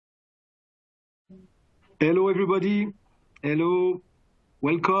Hello, everybody. Hello.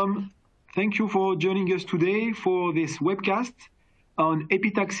 Welcome. Thank you for joining us today for this webcast on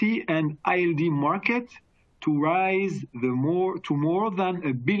Epitaxy and ALD market to rise to more than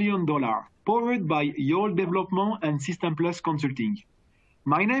 $1 billion, powered by YOL Development and System Plus Consulting.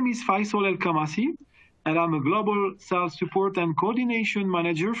 My name is Faisal El Kamasi, and I'm a global sales support and coordination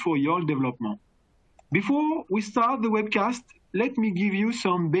manager for YOL Development. Before we start the webcast, let me give you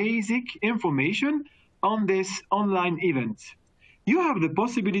some basic information on this online event. You have the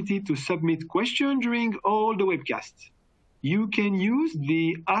possibility to submit questions during all the webcasts. You can use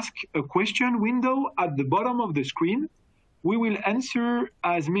the Ask a Question window at the bottom of the screen. We will answer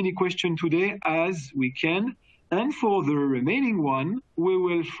as many questions today as we can, and for the remaining one, we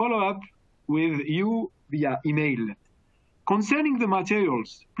will follow up with you via email. Concerning the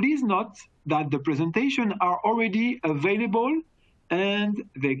materials, please note that the presentations are already available and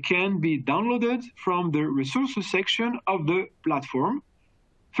they can be downloaded from the resources section of the platform.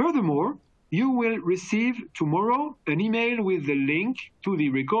 Furthermore, you will receive tomorrow an email with the link to the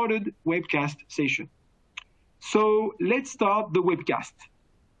recorded webcast session. So let's start the webcast.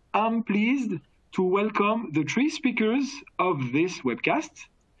 I'm pleased to welcome the three speakers of this webcast.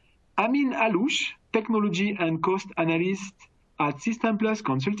 Amin Alouche, Technology and Cost Analyst at System Plus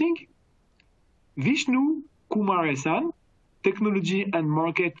Consulting. Vishnu Kumaresan, Technology and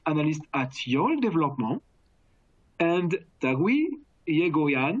Market Analyst at YOL Development. And Tagui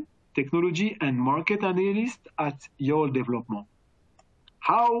Yegoyan, Technology and Market Analyst at YOL Development.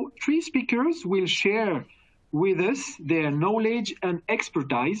 Our three speakers will share with us their knowledge and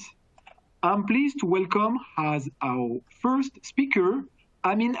expertise. I'm pleased to welcome as our first speaker,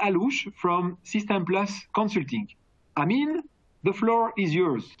 Amin Alouche from System Plus Consulting. Amin, the floor is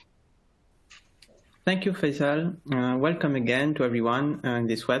yours. Thank you, Faisal. Welcome again to everyone in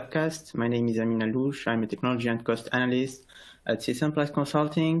this webcast. My name is Amin Alouche. I'm a technology and cost analyst at System Plus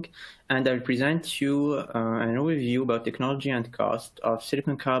Consulting, and I'll present you an overview about technology and cost of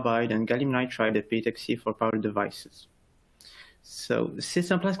silicon carbide and gallium nitride epitaxy for power devices. So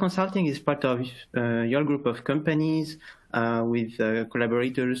System Plus Consulting is part of your group of companies with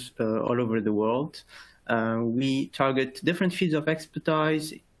collaborators all over the world. We target different fields of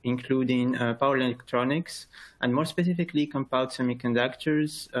expertise, including power electronics, and more specifically compound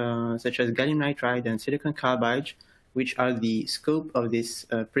semiconductors, such as gallium nitride and silicon carbide, which are the scope of this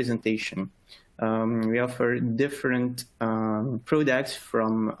presentation. We offer different products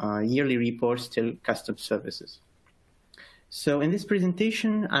from yearly reports till custom services. So in this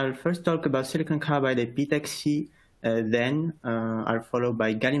presentation, I'll first talk about silicon carbide epitaxy, then I'll follow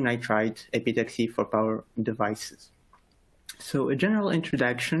by gallium nitride epitaxy for power devices. So a general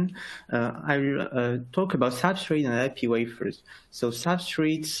introduction, I will talk about substrate and epi wafers. So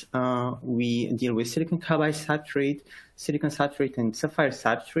substrates, we deal with silicon carbide substrate, silicon substrate, and sapphire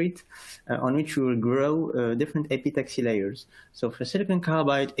substrate, on which we will grow different epitaxy layers. So for silicon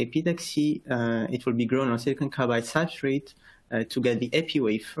carbide epitaxy, it will be grown on silicon carbide substrate to get the epi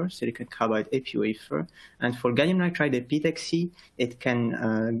wafer, silicon carbide epi wafer. And for gallium nitride epitaxy, it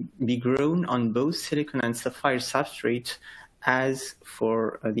can be grown on both silicon and sapphire substrate, as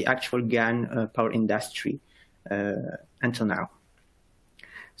for the actual GaN power industry until now.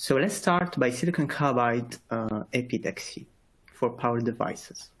 So let's start by silicon carbide epitaxy for power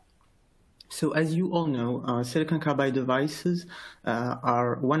devices. So as you all know, silicon carbide devices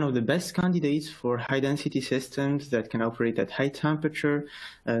are one of the best candidates for high-density systems that can operate at high temperature.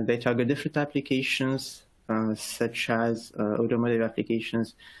 They target different applications, such as automotive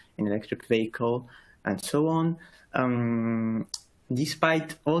applications in electric vehicle, and so on.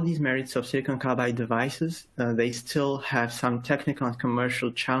 Despite all these merits of silicon carbide devices, they still have some technical and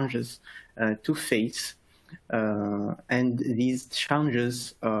commercial challenges to face. And these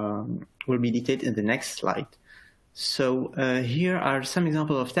challenges will be detailed in the next slide. So here are some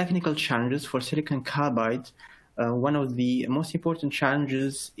examples of technical challenges for silicon carbide. One of the most important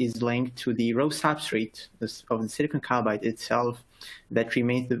challenges is linked to the raw substrate of the silicon carbide itself, that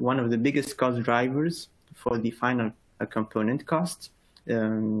remains one of the biggest cost drivers for the final component cost,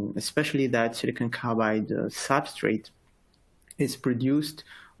 especially that silicon carbide substrate is produced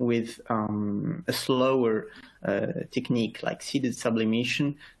with a slower technique like seeded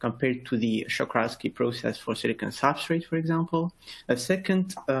sublimation compared to the Shokrovsky process for silicon substrate, for example. A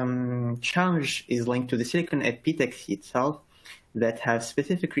second challenge is linked to the silicon epitaxy itself, that has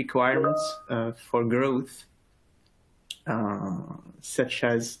specific requirements for growth, such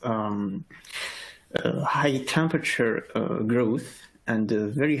as high temperature growth and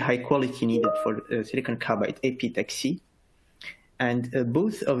very high quality needed for silicon carbide epitaxy. And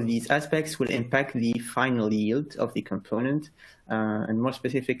both of these aspects will impact the final yield of the component, and more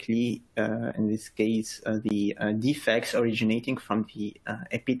specifically, in this case, the defects originating from the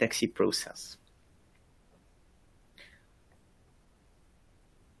epitaxy process.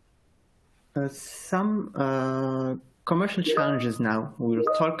 Some commercial challenges now we'll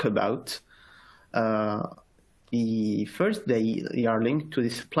talk about. The first, they are linked to the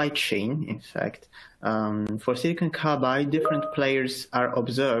supply chain, in fact. For silicon carbide, different players are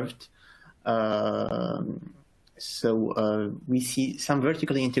observed. We see some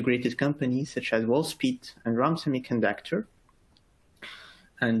vertically integrated companies such as Wolfspeed and RAM Semiconductor,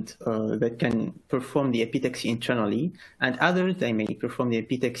 and that can perform the epitaxy internally, and others, they may perform the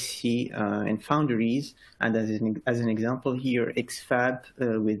epitaxy in foundries, and as an example here, X-FAB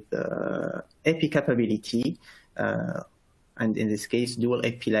with epi capability, and in this case, dual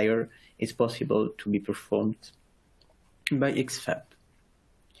epi layer is possible to be performed by X-FAB.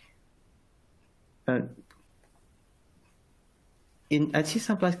 At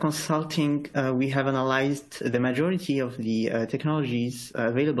C-Samplice Consulting, we have analyzed the majority of the technologies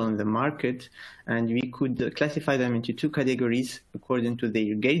available in the market, and we could classify them into two categories according to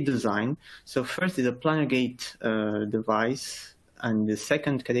their gate design. So first is a planar gate device, and the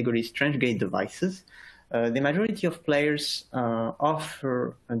second category is trench gate devices. The majority of players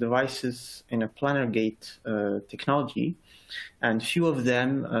offer devices in a planar gate technology, and few of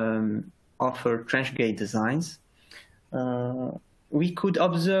them offer trench gate designs. We could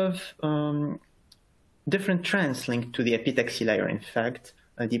observe different trends linked to the epitaxy layer, in fact,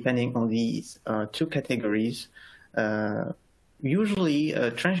 depending on these two categories. Usually,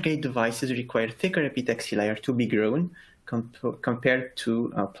 trench gate devices require thicker epitaxy layer to be grown compared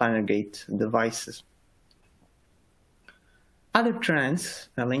to planar gate devices. Other trends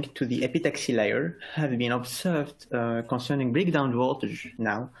linked to the epitaxy layer have been observed concerning breakdown voltage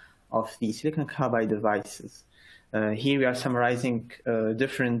now of the silicon carbide devices. Here we are summarizing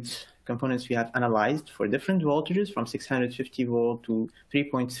different components we have analyzed for different voltages from 650 volt to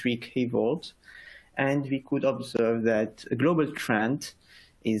 3.3 kV. And we could observe that a global trend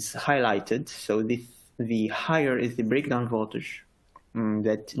is highlighted. So the higher is the breakdown voltage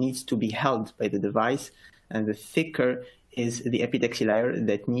that needs to be held by the device, and the thicker is the epitaxy layer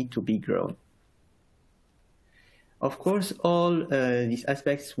that need to be grown. Of course, all these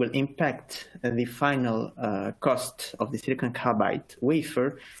aspects will impact the final cost of the silicon carbide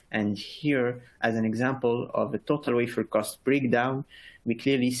wafer. And here, as an example of a total wafer cost breakdown, we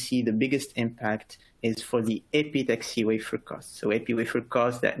clearly see the biggest impact is for the epitaxy wafer cost. So epi wafer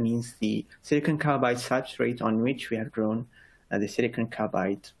cost, that means the silicon carbide substrate on which we have grown the silicon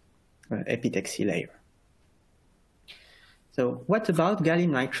carbide epitaxy layer. So what about gallium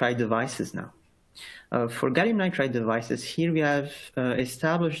nitride devices now? For gallium nitride devices, here we have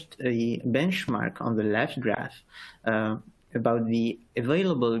established a benchmark on the left graph about the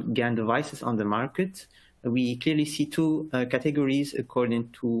available GaN devices on the market. We clearly see two categories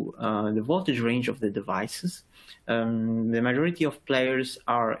according to the voltage range of the devices. The majority of players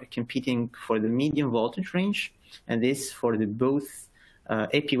are competing for the medium voltage range, and this for the both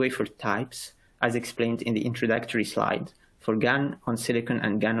epi wafer types, as explained in the introductory slide, for GaN on silicon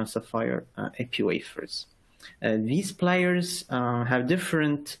and GaN on sapphire epi wafers. These players have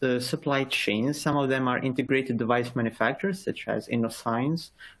different supply chains. Some of them are integrated device manufacturers, such as Innoscience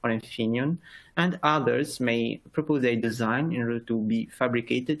or Infineon, and others may propose a design in order to be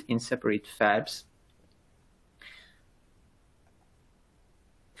fabricated in separate fabs.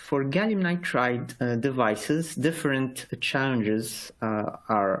 For gallium nitride devices, different challenges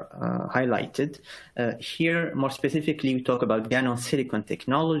are highlighted. Here, more specifically, we talk about GaN on silicon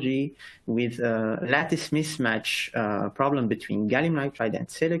technology with lattice mismatch problem between gallium nitride and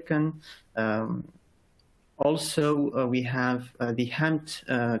silicon. Also, we have the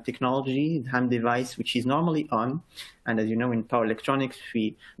HAMT technology, the HAMT device, which is normally on. And as you know, in power electronics,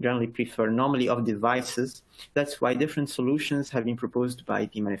 we generally prefer normally off devices. That's why different solutions have been proposed by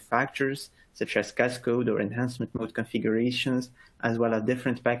the manufacturers, such as cascode or enhancement mode configurations, as well as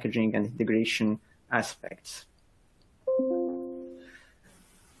different packaging and integration aspects.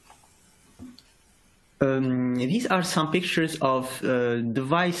 These are some pictures of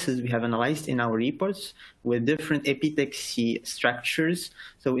devices we have analyzed in our reports with different epitaxy structures.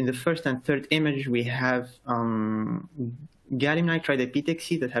 So in the first and third image, we have gallium nitride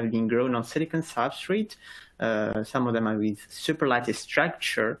epitaxy that have been grown on silicon substrate. Some of them are with superlattice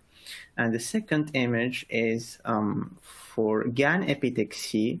structure. And the second image is for GaN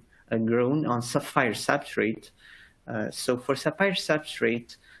epitaxy grown on sapphire substrate. So for sapphire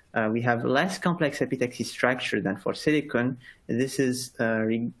substrate, we have less complex epitaxy structure than for silicon. This is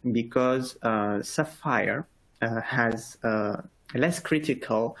because sapphire has less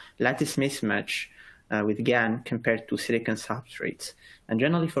critical lattice mismatch with GaN compared to silicon substrates. And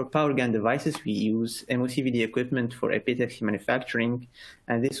generally for power GaN devices, we use MOCVD equipment for epitaxy manufacturing,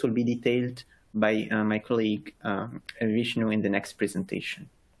 and this will be detailed by my colleague Vishnu in the next presentation.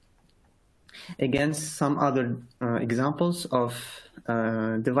 Again, some other examples of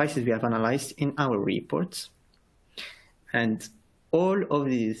devices we have analyzed in our reports. And all of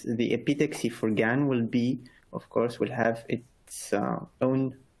these, the epitaxy for GaN will be, of course, will have its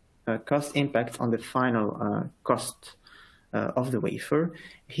own cost impact on the final cost of the wafer.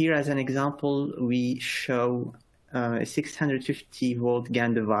 Here, as an example, we show a 650 volt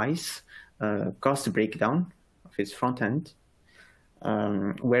GaN device cost breakdown of its front end,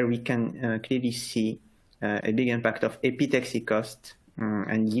 where we can clearly see a big impact of epitaxy cost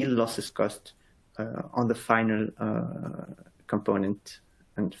and yield losses cost on the final component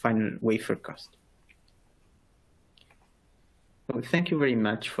and final wafer cost. So thank you very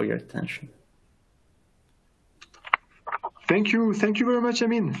much for your attention. Thank you very much,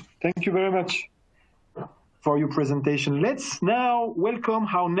 Amin. Thank you very much for your presentation. Let's now welcome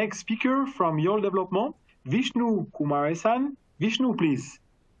our next speaker from YOL Development, Vishnu Kumaresan. Vishnu, please.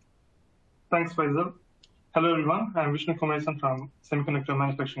 Thanks, Faisal. Hello, everyone. I'm Vishnu Kumaresan from Semiconductor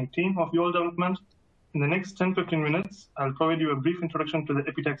Manufacturing Team of YOL Development. In the next 10-15 minutes, I'll provide you a brief introduction to the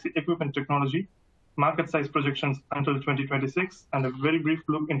epitaxy equipment technology, market size projections until 2026, and a very brief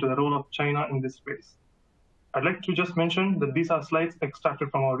look into the role of China in this space. I'd like to just mention that these are slides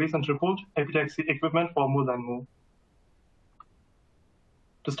extracted from our recent report, Epitaxy Equipment for More Than More.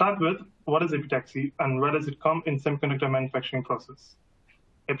 To start with, what is epitaxy and where does it come in semiconductor manufacturing process?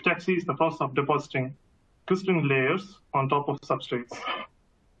 Epitaxy is the process of depositing crystalline layers on top of substrates.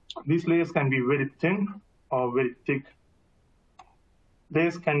 These layers can be very thin or very thick.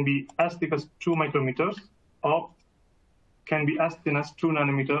 Layers can be as thick as 2 micrometers or can be as thin as 2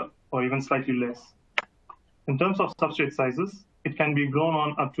 nanometer or even slightly less. In terms of substrate sizes, it can be grown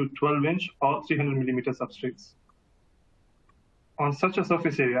on up to 12-inch or 300 millimeter substrates. On such a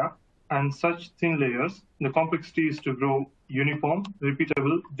surface area and such thin layers, the complexity is to grow uniform,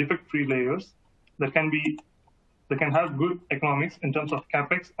 repeatable, defect-free layers that can have good economics in terms of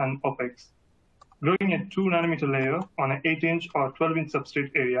CapEx and OpEx. Growing a 2 nanometer layer on an 8-inch or 12-inch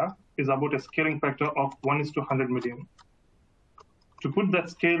substrate area is about a scaling factor of 1:100 million. To put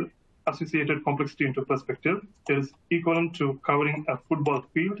that scale associated complexity into perspective, it is equivalent to covering a football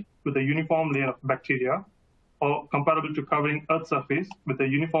field with a uniform layer of bacteria, or comparable to covering Earth's surface with a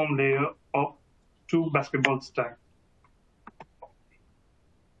uniform layer of 2 basketball stacks.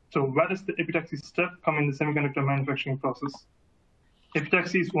 So where does the epitaxy step come in the semiconductor manufacturing process?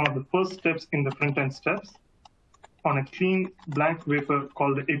 Epitaxy is one of the first steps in the front-end steps. On a clean blank wafer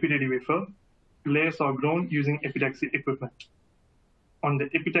called the epi-ready wafer, layers are grown using epitaxy equipment. On the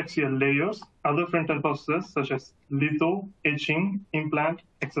epitaxial layers, other front-end processes such as litho, etching, implant,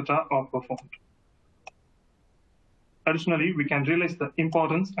 etc. are performed. Additionally, we can realize the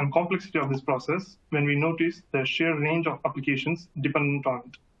importance and complexity of this process when we notice the sheer range of applications dependent on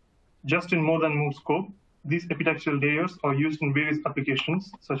it. Just in more than more scope, these epitaxial layers are used in various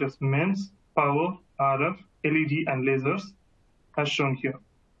applications such as MEMS, power, RF, LED, and lasers, as shown here.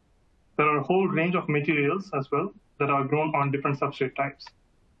 There are a whole range of materials as well that are grown on different substrate types.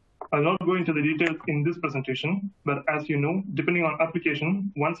 I'll not go into the details in this presentation, but as you know, depending on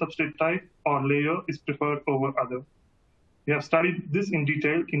application, one substrate type or layer is preferred over other. We have studied this in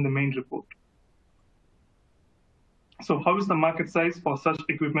detail in the main report. So how is the market size for such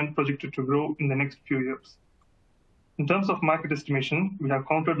equipment projected to grow in the next few years? In terms of market estimation, we have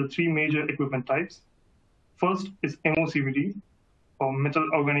counted the 3 major equipment types. First is MOCVD, or metal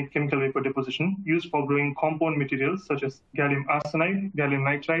organic chemical vapor deposition, used for growing compound materials such as gallium arsenide, gallium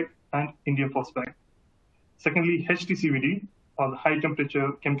nitride, and indium phosphide. Secondly, HTCVD, or the high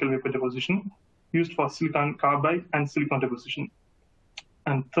temperature chemical vapor deposition, used for silicon carbide and silicon deposition.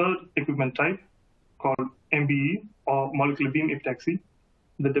 And third equipment type, called MBE, or molecular beam epitaxy,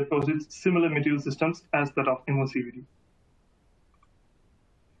 that deposits similar material systems as that of MOCVD.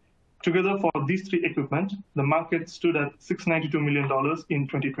 Together for these 3 equipment, the market stood at $692 million in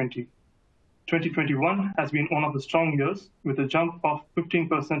 2020. 2021 has been one of the strong years with a jump of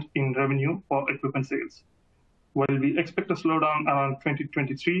 15% in revenue for equipment sales. While we expect a slowdown around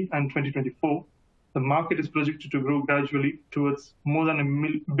 2023 and 2024, the market is projected to grow gradually towards more than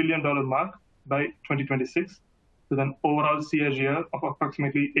 $1 billion mark by 2026, with an overall CAGR of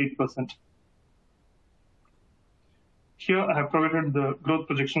approximately 8%. Here, I have provided the growth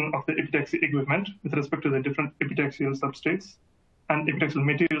projection of the epitaxy equipment with respect to the different epitaxial substrates and epitaxial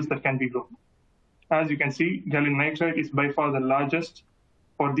materials that can be grown. As you can see, gallium nitride is by far the largest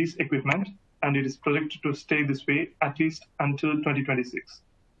for this equipment, and it is projected to stay this way at least until 2026.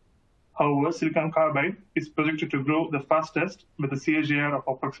 However, silicon carbide is projected to grow the fastest with a CAGR of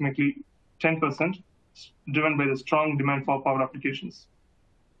approximately 10%, driven by the strong demand for power applications.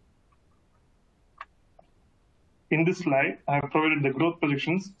 In this slide, I have provided the growth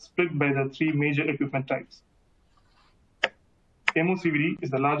projections split by the three major equipment types. MOCVD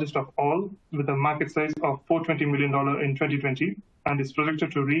is the largest of all, with a market size of $420 million in 2020 and is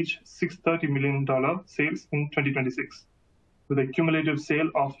projected to reach $630 million sales in 2026, with a cumulative sale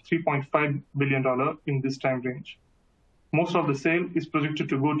of $3.5 billion in this time range. Most of the sale is projected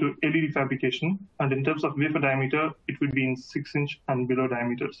to go to LED fabrication, and in terms of wafer diameter, it would be in 6-inch and below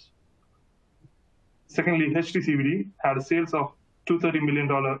diameters. Secondly, HDCVD had a sales of $230 million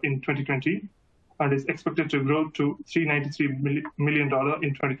in 2020 and is expected to grow to $393 million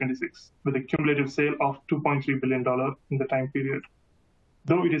in 2026, with a cumulative sale of $2.3 billion in the time period.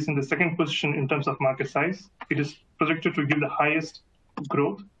 Though it is in the second position in terms of market size, it is projected to give the highest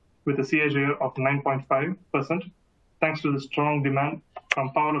growth with a CAGR of 9.5%, thanks to the strong demand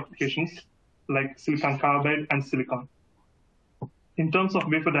from power applications like silicon carbide and silicon. In terms of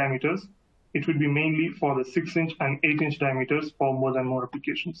wafer diameters, it would be mainly for the 6-inch and 8-inch diameters for more and more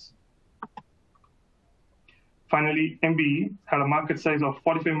applications. Finally, MBE had a market size of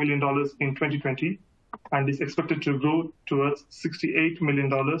 $45 million in 2020 and is expected to grow towards $68 million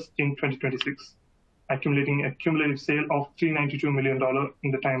in 2026, accumulating a cumulative sale of $392 million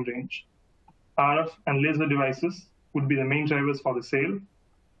in the time range. RF and laser devices would be the main drivers for the sale,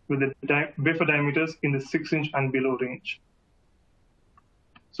 with the wafer diameters in the 6-inch and below range.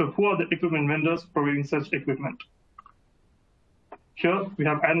 So who are the equipment vendors providing such equipment? Here, we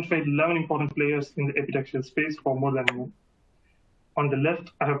have identified 11 important players in the epitaxial space for more than more. On the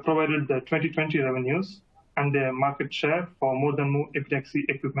left, I have provided the 2020 revenues and their market share for more than more epitaxy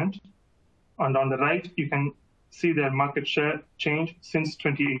equipment. And on the right, you can see their market share change since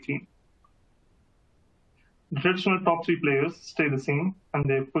 2018. The traditional top three players stay the same, and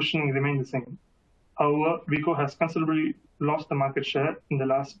their positioning remains the same. However, Veeco has considerably lost the market share in the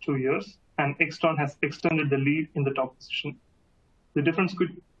last 2 years, and Extron has extended the lead in the top position. The difference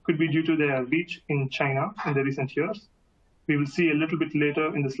could be due to their reach in China in the recent years. We will see a little bit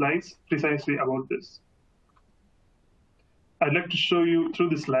later in the slides precisely about this. I'd like to show you through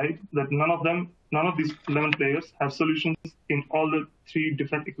this slide that none of these 11 players have solutions in all the three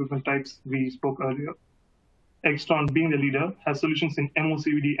different equipment types we spoke earlier. Extron, being the leader, has solutions in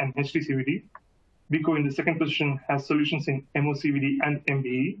MOCVD and HDCVD. Veeco, in the second position, has solutions in MOCVD and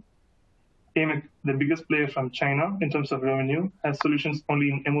MBE. AMEC, the biggest player from China in terms of revenue, has solutions only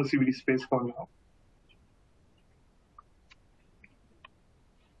in MOCVD space for now.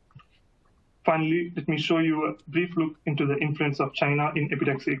 Finally, let me show you a brief look into the influence of China in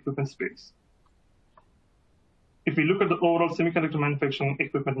epitaxy equipment space. If we look at the overall semiconductor manufacturing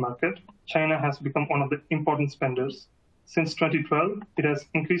equipment market, China has become one of the important spenders. Since 2012, it has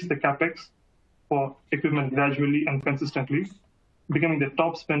increased the capex for equipment gradually and consistently, becoming the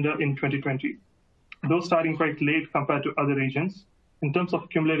top spender in 2020. Though starting quite late compared to other regions, in terms of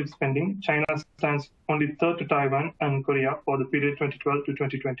cumulative spending, China stands only third to Taiwan and Korea for the period 2012 to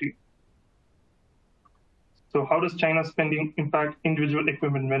 2020. So how does China's spending impact individual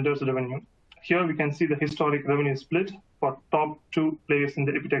equipment vendors' revenue? Here we can see the historic revenue split for top two players in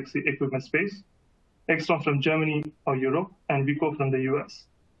the epitaxy equipment space, Extron from Germany or Europe, and Veeco from the US.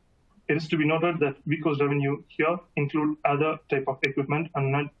 It is to be noted that Veeco's revenue here include other type of equipment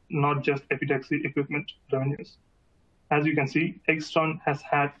and not just epitaxy equipment revenues. As you can see, Extron has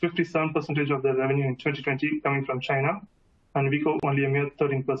had 57% of their revenue in 2020 coming from China, and Veeco only a mere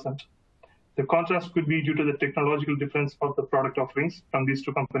 13%. The contrast could be due to the technological difference of the product offerings from these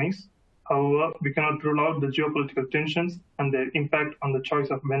two companies. However, we cannot rule out the geopolitical tensions and their impact on the choice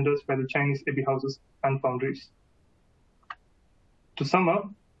of vendors by the Chinese epi houses and foundries. To sum up,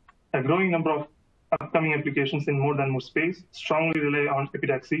 a growing number of upcoming applications in more than more space strongly rely on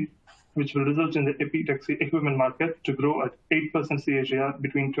epitaxy, which will result in the epitaxy equipment market to grow at 8% CAGR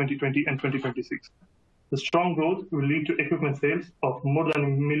between 2020 and 2026. The strong growth will lead to equipment sales of more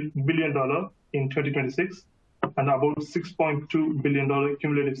than $1 billion in 2026 and about $6.2 billion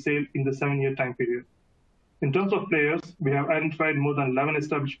cumulative sale in the 7-year time period. In terms of players, we have identified more than 11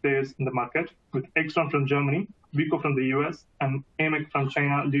 established players in the market, with Extron from Germany, Veeco from the US, and AMEC from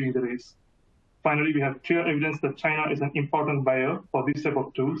China leading the race. Finally, we have clear evidence that China is an important buyer for these type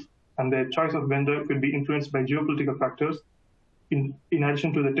of tools, and their choice of vendor could be influenced by geopolitical factors in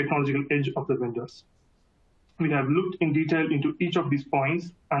addition to the technological edge of the vendors. We have looked in detail into each of these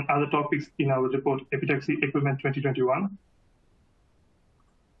points and other topics in our report, Epitaxy Equipment 2021.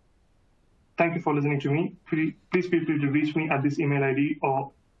 Thank you for listening to me. Please feel free to reach me at this email ID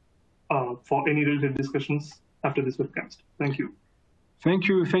or for any related discussions after this webcast. Thank you. Thank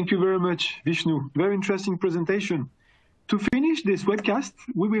you very much, Vishnu. Very interesting presentation. To finish this webcast,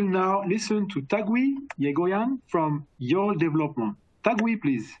 we will now listen to Tagui Yegoyan from Your Development. Tagui,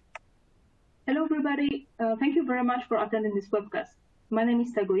 please. Hello, everybody. Thank you very much for attending this webcast. My name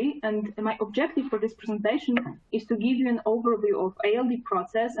is Tagui, and my objective for this presentation is to give you an overview of ALD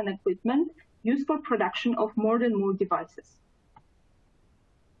process and equipment used for production of modern mold devices.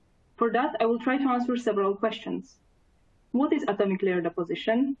 For that, I will try to answer several questions. What is atomic layer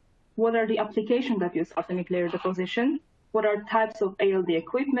deposition? What are the applications that use atomic layer deposition? What are types of ALD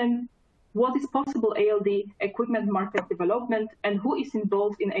equipment? What is possible ALD equipment market development? And who is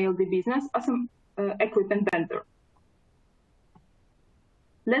involved in ALD business as an equipment vendor?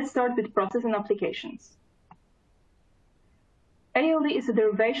 Let's start with process and applications. ALD is a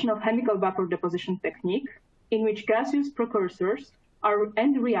derivation of chemical vapor deposition technique in which gaseous precursors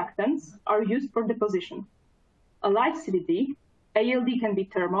and reactants are used for deposition. Unlike CVD, ALD can be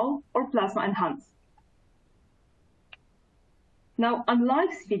thermal or plasma enhanced. Now,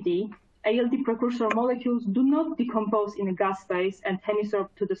 unlike CVD, ALD precursor molecules do not decompose in a gas phase and hemisorb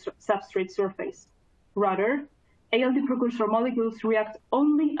to the substrate surface. Rather, ALD precursor molecules react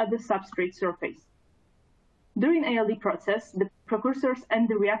only at the substrate surface. During ALD process, the precursors and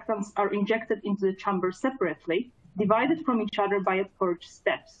the reactants are injected into the chamber separately, divided from each other by a purge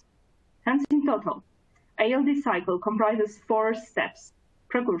steps. Hence, in total, ALD cycle comprises 4 steps: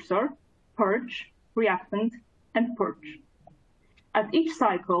 precursor, purge, reactant, and purge. At each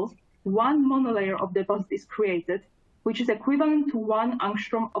cycle, one monolayer of deposit is created, which is equivalent to 1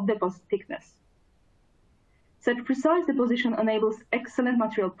 angstrom of deposit thickness. Such precise deposition enables excellent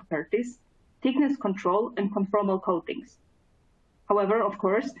material properties, thickness control, and conformal coatings. However, of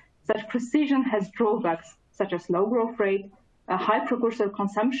course, such precision has drawbacks such as low growth rate, a high precursor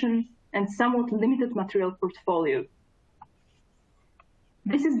consumption, and somewhat limited material portfolio.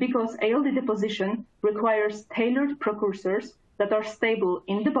 This is because ALD deposition requires tailored precursors that are stable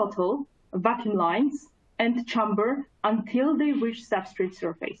in the bottle, vacuum lines, and chamber until they reach substrate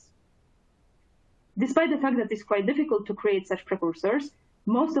surface. Despite the fact that it's quite difficult to create such precursors,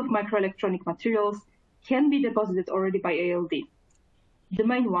 most of microelectronic materials can be deposited already by ALD. The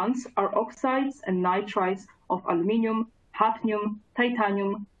main ones are oxides and nitrides of aluminum, hafnium,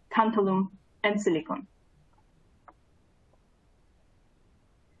 titanium, tantalum, and silicon.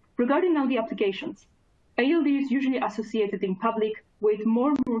 Regarding now the applications, ALD is usually associated in public with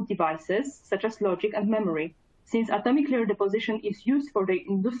more devices such as logic and memory, since atomic layer deposition is used for the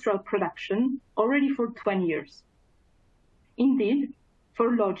industrial production already for 20 years. Indeed,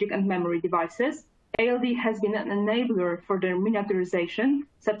 for logic and memory devices, ALD has been an enabler for their miniaturization,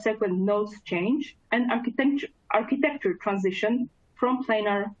 subsequent nodes change, and architecture transition from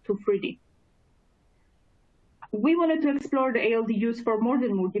planar to 3D. We wanted to explore the ALD use for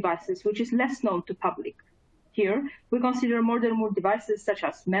modern mold devices, which is less known to public. Here, we consider modern mold devices such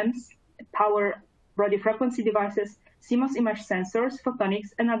as MEMS, power radiofrequency devices, CMOS image sensors, photonics,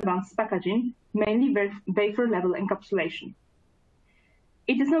 and advanced packaging, mainly wafer-level encapsulation.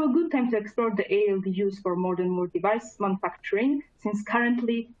 It is now a good time to explore the ALD use for modern mold device manufacturing, since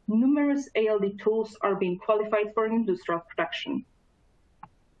currently numerous ALD tools are being qualified for industrial production.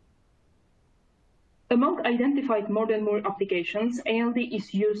 Among identified modern mold applications, ALD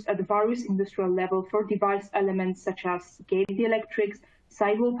is used at various industrial levels for device elements such as gate dielectrics,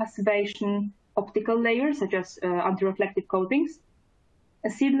 sidewall passivation, optical layers such as anti-reflective coatings,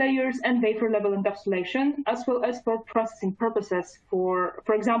 seed layers, and wafer-level encapsulation, as well as for processing purposes, for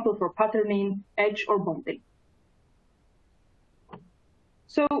example, for patterning, edge, or bonding.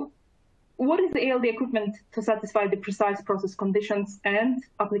 So, what is the ALD equipment to satisfy the precise process conditions and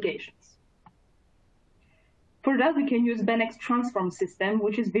applications? For that, we can use Bennett's transform system,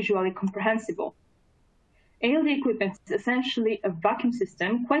 which is visually comprehensible. ALD equipment is essentially a vacuum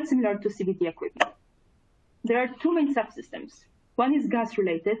system, quite similar to CVD equipment. There are 2 main subsystems. One is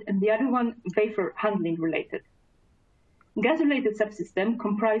gas-related, and the other one vapor handling related. Gas-related subsystem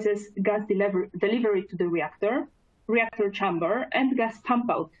comprises gas delivery to the reactor, reactor chamber, and gas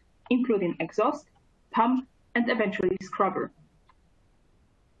pump-out, including exhaust, pump, and eventually scrubber.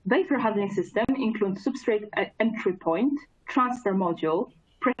 Vapor handling system includes substrate entry point, transfer module,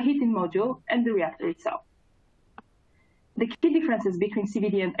 preheating module, and the reactor itself. The key differences between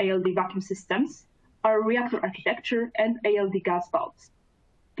CVD and ALD vacuum systems are reactor architecture and ALD gas valves.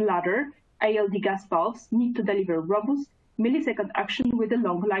 The latter, ALD gas valves, need to deliver robust millisecond action with a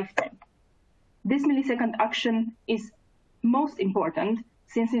long lifetime. This millisecond action is most important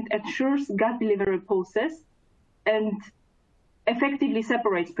since it ensures gas delivery pulses and effectively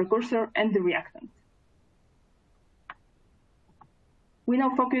separates precursor and the reactant. We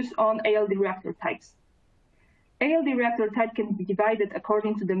now focus on ALD reactor types. ALD reactor type can be divided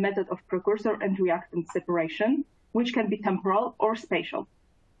according to the method of precursor and reactant separation, which can be temporal or spatial.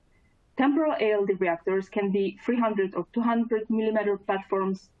 Temporal ALD reactors can be 300 or 200 millimeter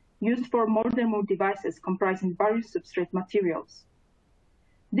platforms used for more than more devices comprising various substrate materials.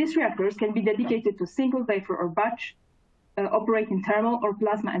 These reactors can be dedicated to single wafer or batch, operating thermal or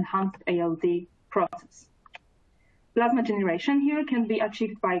plasma-enhanced ALD process. Plasma generation here can be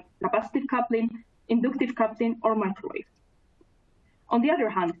achieved by capacitive coupling, inductive coupling, or microwave. On the other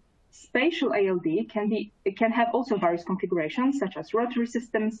hand, spatial ALD can have also various configurations, such as rotary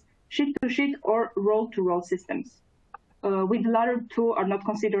systems, sheet-to-sheet, or roll-to-roll systems, with the latter two are not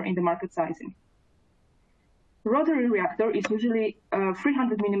considered in the market sizing. Rotary reactor is usually a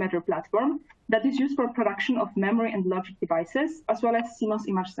 300 millimeter platform that is used for production of memory and logic devices, as well as CMOS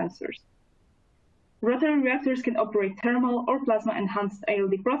image sensors. Rotary reactors can operate thermal or plasma-enhanced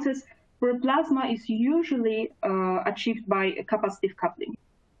ALD process, where plasma is usually achieved by capacitive coupling.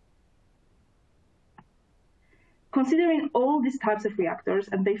 Considering all these types of reactors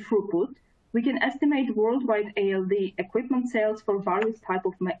and their throughput, we can estimate worldwide ALD equipment sales for various types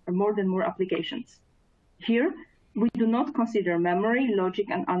of more than more applications. Here, we do not consider memory,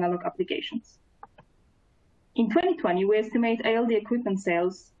 logic, and analog applications. In 2020, we estimate ALD equipment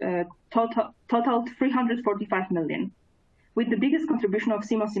sales totaled 345 million, with the biggest contribution of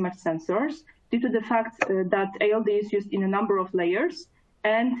CMOS image sensors due to the fact that ALD is used in a number of layers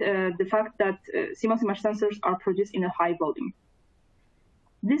and the fact that CMOS image sensors are produced in a high volume.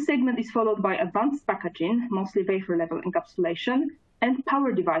 This segment is followed by advanced packaging, mostly wafer-level encapsulation, and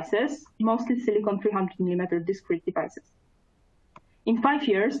power devices, mostly silicon 300 millimeter discrete devices. In 5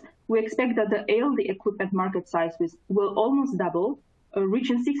 years, we expect that the ALD equipment market size will almost double,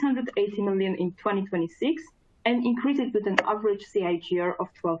 reaching 680 million in 2026, and increase it with an average CAGR of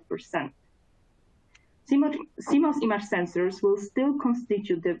 12%. CMOS image sensors will still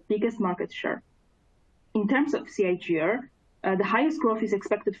constitute the biggest market share. In terms of CAGR, the highest growth is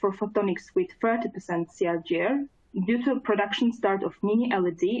expected for photonics with 30% CAGR due to production start of mini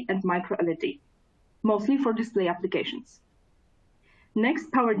LED and micro LED, mostly for display applications.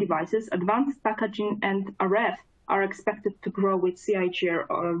 Next, power devices, advanced packaging, and RF are expected to grow with CAGR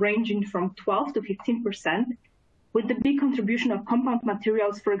ranging from 12 to 15%, with the big contribution of compound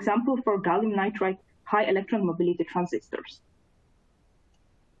materials, for example, for gallium nitride high electron mobility transistors.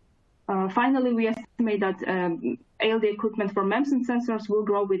 Finally, we estimate that ALD equipment for MEMS and sensors will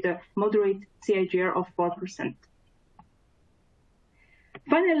grow with a moderate CAGR of 4%.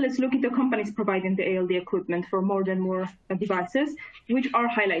 Finally, let's look at the companies providing the ALD equipment for more than more devices, which are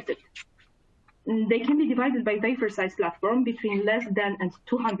highlighted. They can be divided by wafer size platform between less than and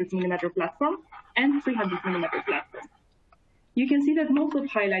 200 millimeter platform and 300 millimeter platform. You can see that most of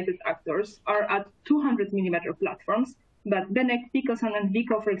highlighted actors are at 200 millimeter platforms, but Benec, Picosan, and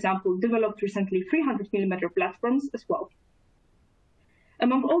Vico, for example, developed recently 300 millimeter platforms as well.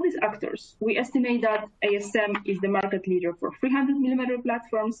 Among all these actors, we estimate that ASM is the market leader for 300 millimeter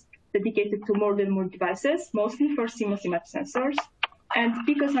platforms dedicated to more than more devices, mostly for CMOS image sensors, and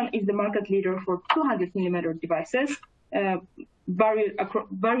Picosan is the market leader for 200 millimeter devices,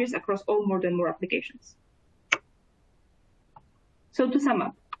 various across all more than more applications. So to sum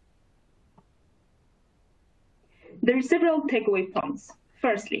up, there are several takeaway points.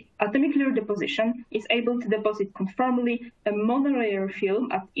 Firstly, atomic layer deposition is able to deposit conformally a monolayer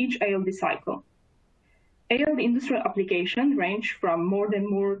film at each ALD cycle. ALD industrial applications range from more than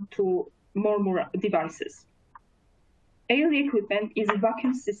more to more devices. ALD equipment is a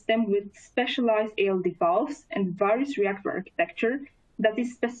vacuum system with specialized ALD valves and various reactor architecture that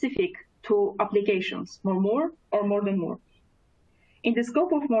is specific to applications, more or more than more. In the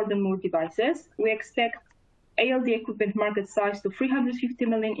scope of more than more devices, we expect ALD equipment market size to 350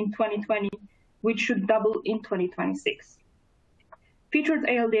 million in 2020, which should double in 2026. Featured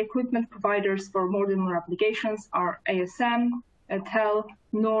ALD equipment providers for more than more applications are ASM, TEL,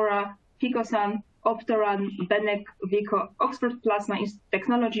 NORA, Picosan, Optoran, Benec, Vico, Oxford Plasma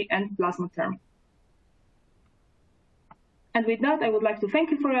Technology, and Plasmatherm. And with that, I would like to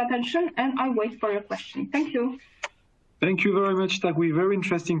thank you for your attention, and I wait for your question. Thank you. Thank you very much, Tagui. Very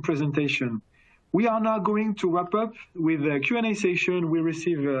interesting presentation. We are now going to wrap up with a Q&A session. We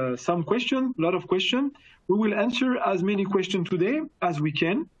receive some questions, a lot of questions. We will answer as many questions today as we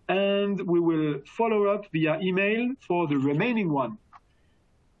can, and we will follow up via email for the remaining one.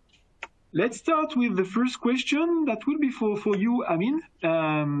 Let's start with the first question that will be for you, Amin.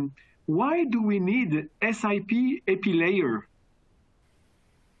 Why do we need SiP epi layer?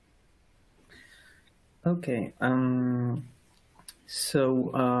 Okay.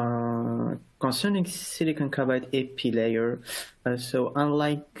 Concerning silicon carbide epi layer, so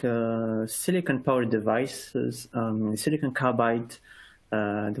unlike silicon power devices, silicon carbide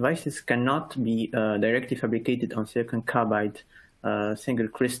devices cannot be directly fabricated on silicon carbide single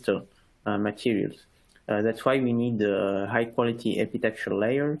crystal materials. That's why we need a high quality epitaxial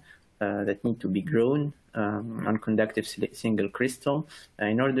layer that need to be grown on conductive single crystal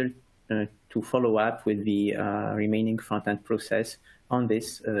in order to follow up with the remaining front-end process on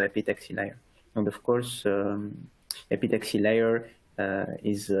this epitaxy layer. And of course, epitaxy layer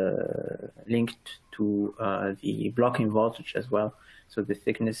is linked to the blocking voltage as well. So the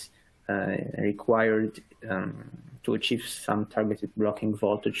thickness required to achieve some targeted blocking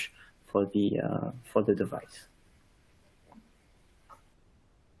voltage for the device.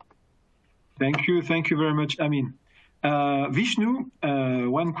 Thank you very much, Amin. Vishnu,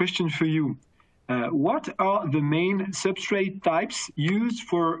 one question for you. What are the main substrate types used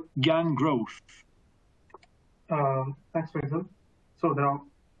for GaN growth? Thanks, Faisal. So there are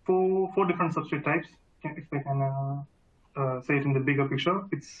four different substrate types, if I can say it in the bigger picture.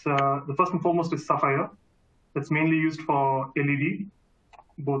 It's the first and foremost is sapphire. That's mainly used for LED,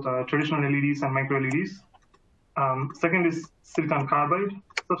 both traditional LEDs and micro LEDs. Second is silicon carbide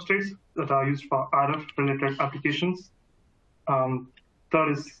substrates that are used for RF-related applications.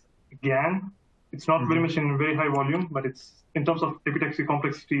 Third is GaN. It's not very much in very high volume, but it's in terms of epitaxy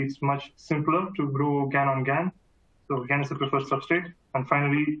complexity, it's much simpler to grow GaN on GaN. So GaN is the preferred substrate. And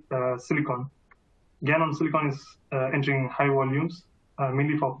finally, silicon. GaN on silicon is entering high volumes,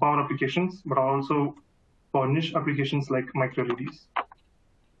 mainly for power applications, but also for niche applications like micro LEDs.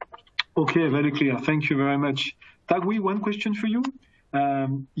 Okay, very clear. Thank you very much. Tagui, one question for you.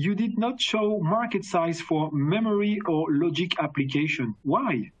 You did not show market size for memory or logic application.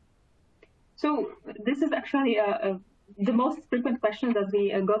 Why? So this is actually the most frequent question that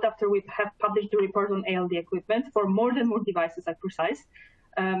we got after we have published the report on ALD equipment for more than more devices are precise.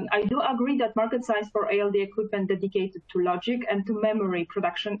 I do agree that market size for ALD equipment dedicated to logic and to memory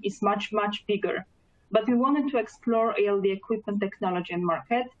production is much, much bigger. But we wanted to explore ALD equipment technology and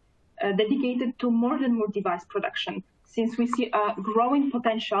market dedicated to more than more device production, since we see a growing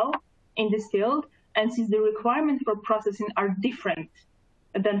potential in this field, and since the requirements for processing are different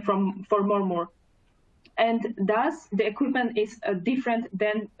than for more. And thus, the equipment is different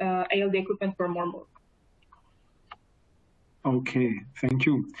than ALD equipment for more. Okay, thank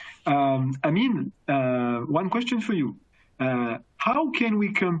you. Amin, one question for you. How can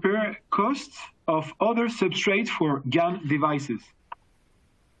we compare costs of other substrates for GaN devices?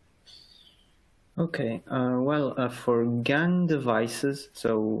 Okay, for GaN devices,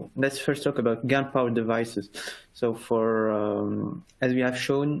 so let's first talk about GaN power devices. So for, as we have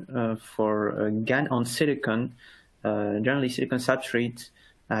shown, for GaN on silicon, generally silicon substrate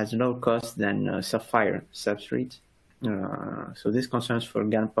has lower cost than sapphire substrate. So this concerns for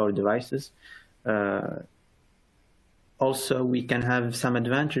GaN power devices. Also, we can have some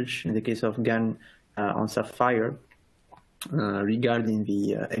advantage in the case of GaN on sapphire regarding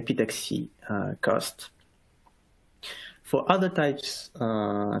the epitaxy cost. For other types,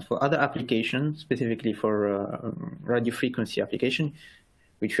 for other applications, specifically for radio frequency application,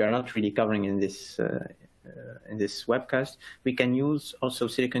 which we are not really covering in this webcast, we can use also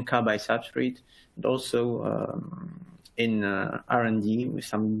silicon carbide substrate, and also in R&D with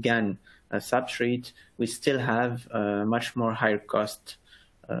some GaN substrate, we still have much more higher cost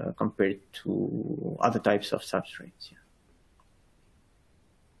compared to other types of substrates. Yeah.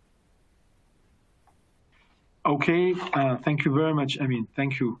 Okay, thank you very much, Amin.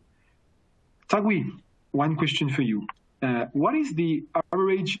 Thank you. Tagui, one question for you. What is the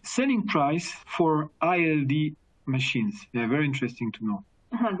average selling price for ILD machines? Yeah, very interesting to know.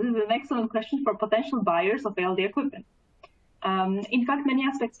 This is an excellent question for potential buyers of ALD equipment. In fact, many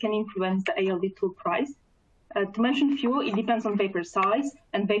aspects can influence the ALD tool price. To mention few, it depends on wafer size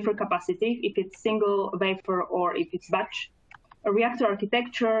and wafer capacity, if it's single wafer or if it's batch. A reactor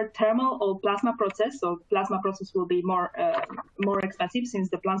architecture, thermal or plasma process. So plasma process will be more expensive since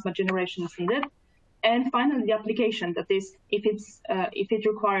the plasma generation is needed. And finally, the application, that is, if it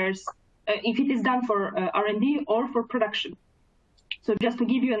is done for R&D or for production. So just to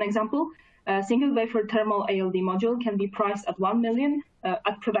give you an example, A single wafer thermal ALD module can be priced at 1 million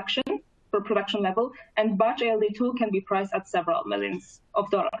at production, for production level, and batch ALD tool can be priced at several millions of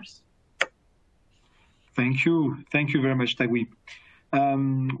dollars. Thank you very much, Tagui.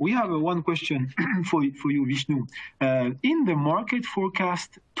 We have one question for you, Vishnu. In the market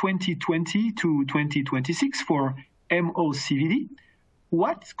forecast 2020 to 2026 for MOCVD,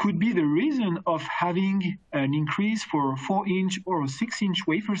 what could be the reason of having an increase for 4-inch or 6-inch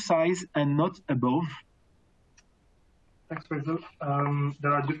wafer size and not above? Thanks, Faisal.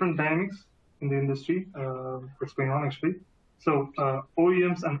 There are different dynamics in the industry that's going on, actually. So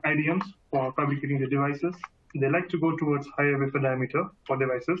OEMs and IDMs for fabricating the devices, they like to go towards higher wafer diameter for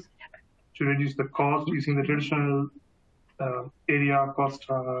devices to reduce the cost using the traditional area cost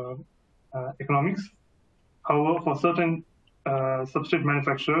economics. However, for certain substrate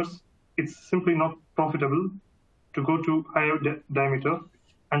manufacturers, it's simply not profitable to go to higher diameter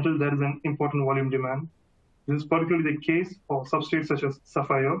until there is an important volume demand. This is particularly the case for substrates such as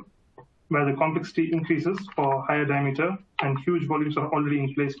sapphire, where the complexity increases for higher diameter and huge volumes are already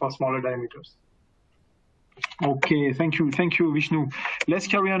in place for smaller diameters. Okay, thank you, Vishnu. Let's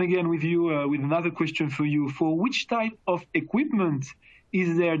carry on again with you with another question for you. For which type of equipment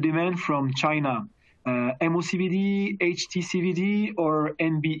is there demand from China? MOCVD, HTCVD, or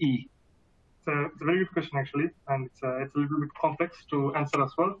NBE? It's a very good question, actually, and it's a little bit complex to answer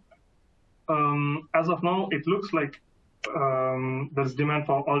as well. As of now, it looks like there's demand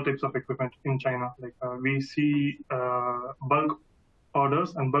for all types of equipment in China. Like we see bulk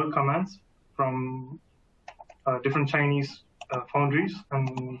orders and bulk commands from different Chinese foundries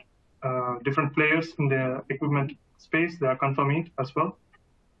and different players in the equipment space. They are confirming it as well.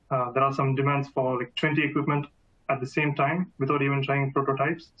 There are some demands for like 20 equipment at the same time without even trying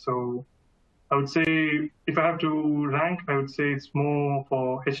prototypes. So I would say, if I have to rank, I would say it's more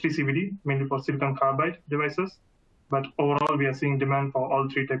for HTCVD, mainly for silicon carbide devices. But overall, we are seeing demand for all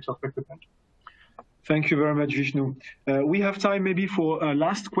 3 types of equipment. Thank you very much, Vishnu. We have time maybe for a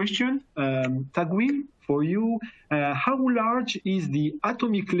last question. Tagui, for you, how large is the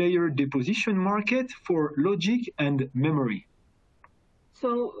atomic layer deposition market for logic and memory?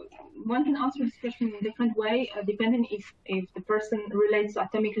 So one can answer this question in a different way, depending if the person relates to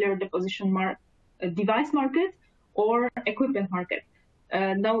atomic layer deposition device market or equipment market.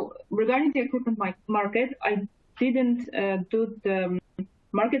 Now, regarding the equipment market, I didn't do the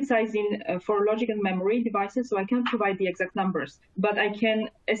market sizing for logic and memory devices, so I can't provide the exact numbers, but I can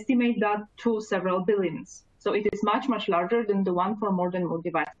estimate that to several billions. So it is much, much larger than the one for modern mode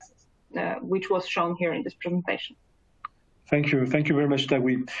devices, which was shown here in this presentation. Thank you very much,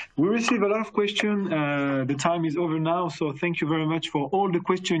 Tagui. We received a lot of questions. The time is over now, so thank you very much for all the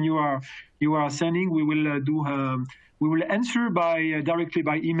questions you are sending. We will answer directly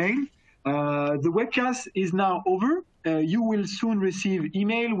by email. The webcast is now over. You will soon receive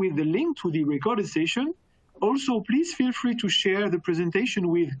email with the link to the recorded session. Also, please feel free to share the presentation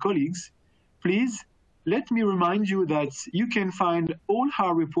with colleagues. Please let me remind you that you can find all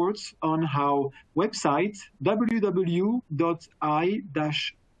our reports on our website,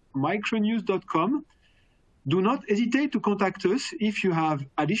 www.i-micronews.com. Do not hesitate to contact us if you have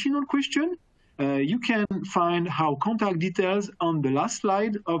additional questions. You can find our contact details on the last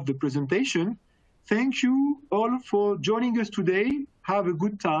slide of the presentation. Thank you all for joining us today. Have a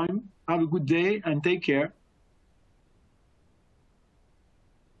good time, have a good day, and take care.